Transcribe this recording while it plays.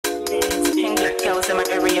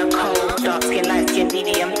dark skin, light skin,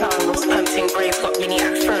 medium tones. Pumping braids, got mini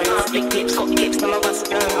afros. Big lips, got hips, some of us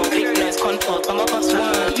know. Big nose, contour, some of us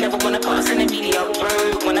won't. Never wanna pass in a medium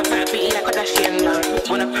road. Wanna fight pretty like a Kardashian, no.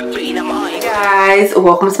 Wanna put pretty in my eyes. Hey guys,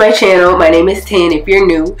 welcome to my channel. My name is Tin if you're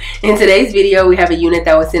new. In today's video, we have a unit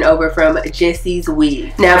that was sent over from Jessie's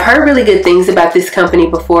Wig. Now, I've heard really good things about this company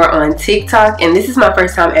before on TikTok, and this is my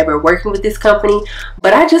first time ever working with this company,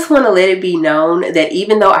 but I just want to let it be known that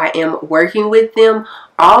even though I am working with them,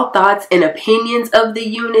 all thoughts and opinions of the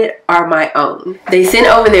unit are my own. They sent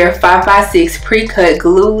over their 5x6 Precut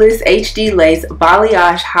Glueless HD Lace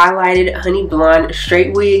Balayage Highlighted Honey Blonde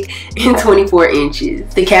Straight Wig in 24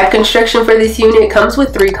 inches. The cap construction for this unit comes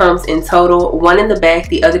with 3 combs in total, 1 in the back,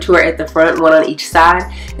 the other 2 are at the front, 1 on each side.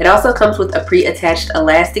 It also comes with a pre-attached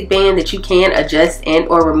elastic band that you can adjust and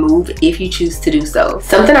or remove if you choose to do so.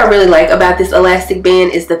 Something I really like about this elastic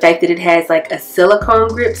band is the fact that it has like a silicone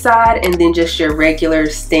grip side and then just your regular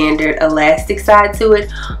standard elastic side to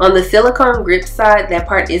it. On the silicone grip side, that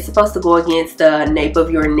part is supposed to go against the nape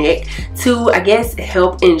of your neck to, I guess,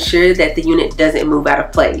 help ensure that the unit doesn't move out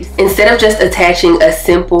of place. Instead of just attaching a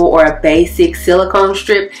simple or a basic silicone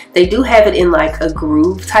strip, they do have it in like a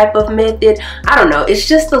groove type of method. I don't know, it's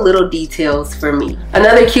just the little details for me.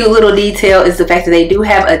 Another cute little detail is the fact that they do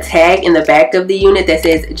have a tag in the back of the unit that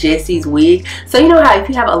says Jessie's Wig. So you know how if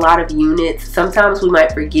you have a lot of units, sometimes we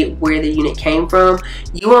might forget where the unit came from.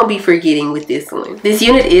 You won't be forgetting with this one. This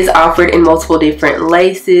unit is offered in multiple different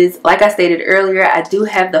laces. Like I stated earlier, I do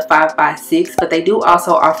have the 5x6, but they do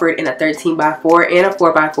also offer it in a 13x4 and a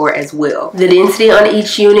 4x4 as well. The density on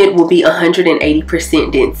each unit will be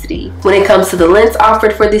 180% density. When it comes to the lengths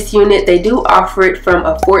offered for this unit, they do offer it from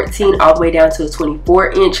a 14 all the way down to a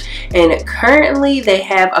 24 inch, and currently they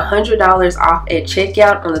have $100 off at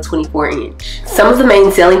checkout on the 24 inch. Some of the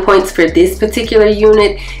main selling points for this particular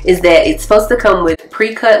unit is that it's supposed to come with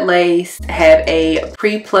pre-cut lace, have a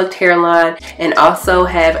pre-plucked hairline, and also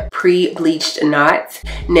have pre-bleached knots.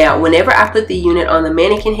 Now, whenever I put the unit on the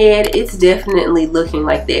mannequin head, it's definitely looking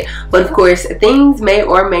like that. But of course, things may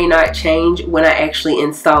or may not change when I actually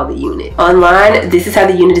install the unit. Online, this is how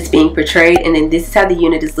the unit is being portrayed, and then this is how the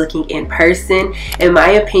unit is looking in person. In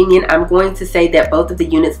my opinion, I'm going to say that both of the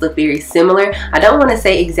units look very similar. I don't want to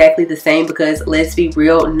say exactly the same because let's be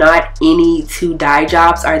real, not any 2 dye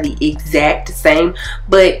jobs are the exact same,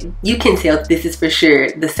 but you can tell this is for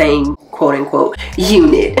sure the same quote-unquote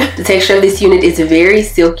unit. The texture of this unit is very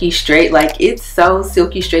silky straight. Like, it's so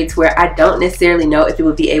silky straight to where I don't necessarily know if it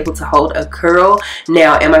would be able to hold a curl.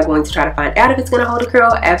 Now, am I going to try to find out if it's going to hold a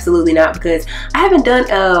curl? Absolutely not, because I haven't done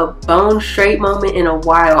a bone straight moment in a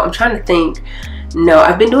while. I'm trying to think. No,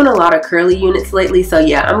 I've been doing a lot of curly units lately, so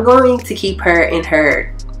yeah, I'm going to keep her in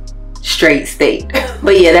her straight state.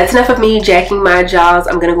 But yeah, that's enough of me jacking my jaws.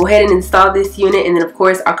 I'm gonna go ahead and install this unit, and then of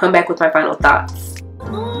course I'll come back with my final thoughts.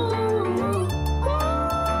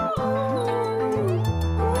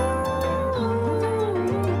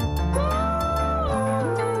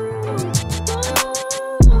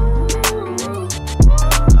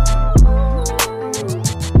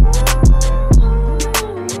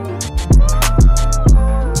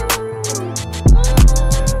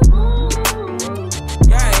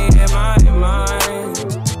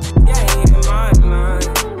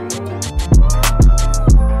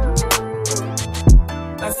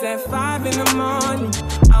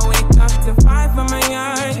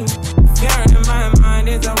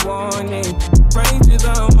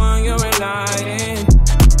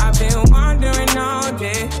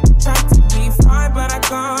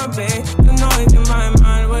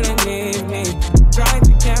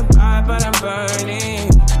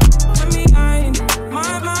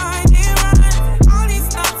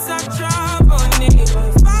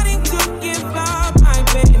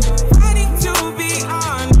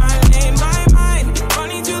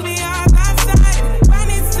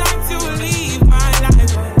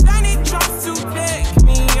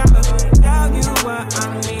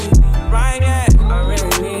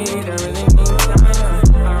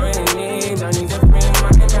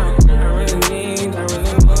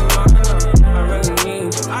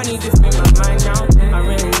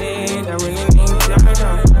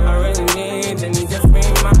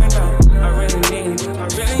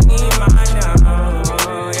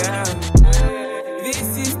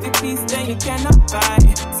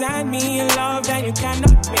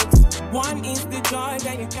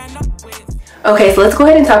 Okay, so let's go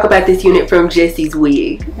ahead and talk about this unit from Jessie's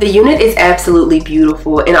Wig. The unit is absolutely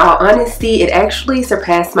beautiful. In all honesty, it actually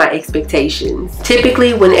surpassed my expectations.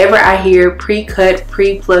 Typically, whenever I hear pre-cut,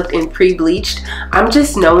 pre-plucked, and pre-bleached, I'm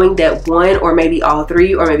just knowing that one or maybe all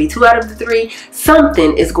three or maybe two out of the three,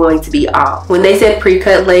 something is going to be off. When they said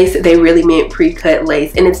pre-cut lace, they really meant pre-cut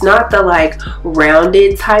lace. And it's not the like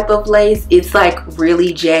rounded type of lace, it's like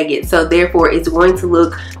really jagged. So therefore, it's going to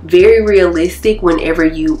look very realistic whenever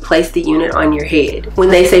you place the unit on your head. When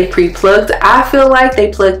they say pre-plucked, I feel like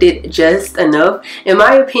they plucked it just enough. In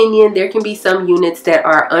my opinion, there can be some units that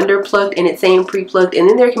are underplucked and it's saying pre-plucked, and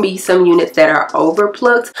then there can be some units that are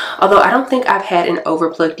overplucked. Although I don't think I've had an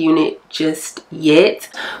overplucked unit just yet,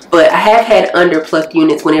 but I have had underplucked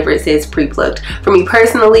units whenever it says pre-plucked. For me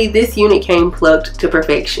personally, this unit came plucked to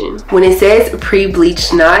perfection. When it says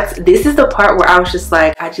pre-bleached knots, this is the part where I was just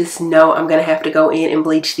like, I just know I'm gonna have to go in and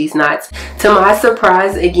bleach these knots. To my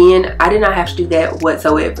surprise, again, I did not have to do that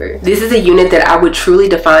whatsoever. This is a unit that I would truly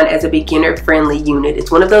define as a beginner friendly unit.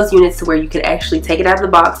 It's one of those units to where you could actually take it out of the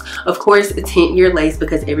box, of course tint your lace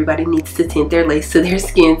because everybody needs to tint their lace to their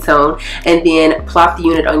skin tone, and then plop the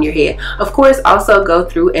unit on your head. Of course, also go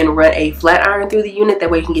through and run a flat iron through the unit, that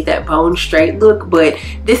way you can get that bone straight look, but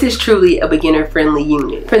this is truly a beginner friendly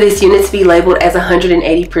unit. For this unit to be labeled as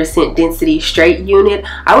 180% density straight unit,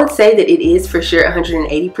 I would say that it is for sure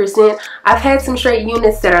 180%. I've had some straight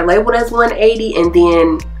units that are labeled as 180 and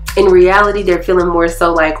then in reality they're feeling more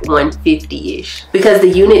so like 150-ish. Because the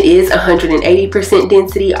unit is 180%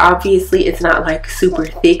 density, obviously it's not like super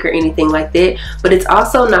thick or anything like that, but it's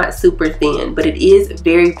also not super thin, but it is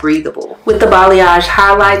very breathable. With the balayage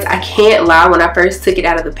highlights, I can't lie, when I first took it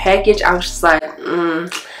out of the package I was just like,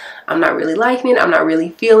 I'm not really liking it, I'm not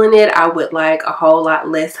really feeling it. I would like a whole lot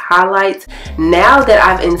less highlights. Now that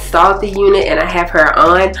I've installed the unit and I have her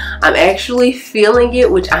on, I'm actually feeling it,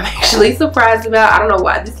 which I'm actually surprised about. I don't know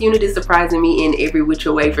why this unit is surprising me in every which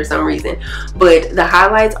way for some reason, but the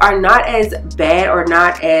highlights are not as bad or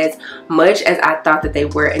not as much as I thought that they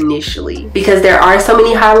were initially. Because there are so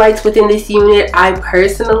many highlights within this unit, I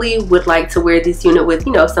personally would like to wear this unit with,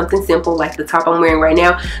 you know, something simple like the top I'm wearing right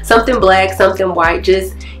now, something black, something white.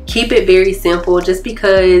 Just keep it very simple, just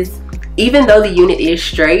because even though the unit is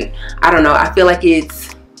straight, I don't know, I feel like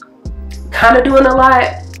it's kind of doing a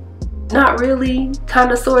lot. Not really,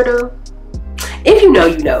 kind of, sort of. If you know,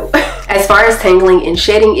 you know. As far as tangling and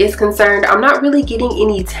shedding is concerned, I'm not really getting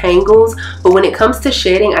any tangles, but when it comes to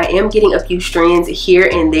shedding, I am getting a few strands here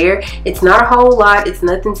and there. It's not a whole lot, it's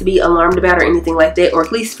nothing to be alarmed about or anything like that, or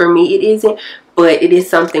at least for me it isn't, but it is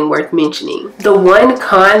something worth mentioning. The one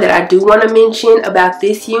con that I do want to mention about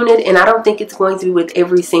this unit, and I don't think it's going to be with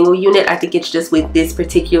every single unit, I think it's just with this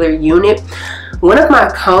particular unit, one of my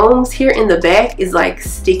combs here in the back is like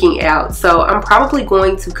sticking out. So I'm probably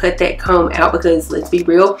going to cut that comb out because, let's be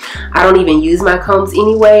real, I don't even use my combs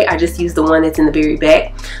anyway. I just use the one that's in the very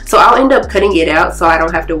back. So I'll end up cutting it out so I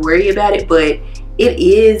don't have to worry about it, but it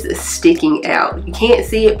is sticking out. You can't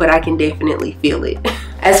see it, but I can definitely feel it.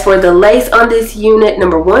 As for the lace on this unit,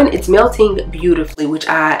 number one, it's melting beautifully, which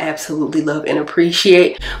I absolutely love and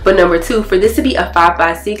appreciate. But number two, for this to be a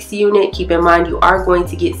 5x6 unit, keep in mind you are going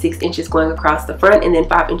to get 6 inches going across the front and then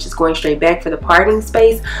 5 inches going straight back for the parting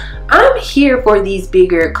space. I'm here for these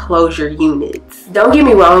bigger closure units. Don't get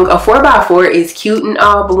me wrong, a 4x4 is cute and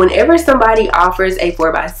all, but whenever somebody offers a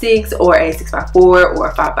 4x6 or a 6x4 or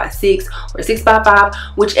a 5x6 or a 6x5,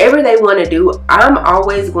 whichever they want to do, I'm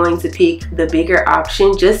always going to pick the bigger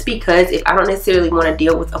option, just because if I don't necessarily want to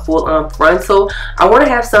deal with a full-on frontal, I want to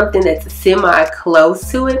have something that's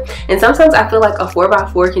semi-close to it. And sometimes I feel like a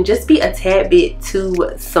 4x4 can just be a tad bit too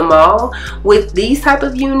small. With these type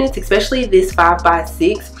of units, especially this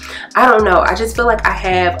 5x6, I don't know, I just feel like I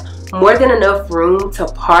have more than enough room to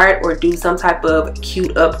part or do some type of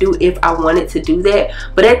cute updo if I wanted to do that,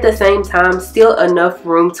 but at the same time still enough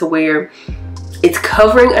room to where it's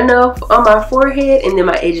covering enough on my forehead and then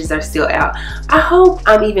my edges are still out. I hope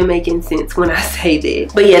I'm even making sense when I say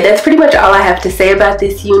that. But yeah, that's pretty much all I have to say about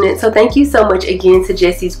this unit. So thank you so much again to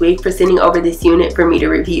Jessie's Wig for sending over this unit for me to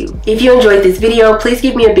review. If you enjoyed this video, please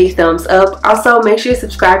give me a big thumbs up. Also, make sure you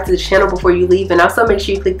subscribe to the channel before you leave, and also make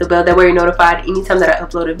sure you click the bell, that way you're notified anytime that I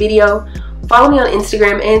upload a video. Follow me on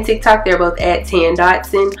Instagram and TikTok. They're both at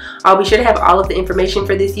 @Dotson. I'll be sure to have all of the information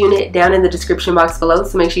for this unit down in the description box below,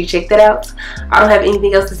 so make sure you check that out. I don't have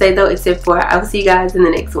anything else to say though, except for I will see you guys in the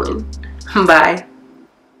next one. Bye.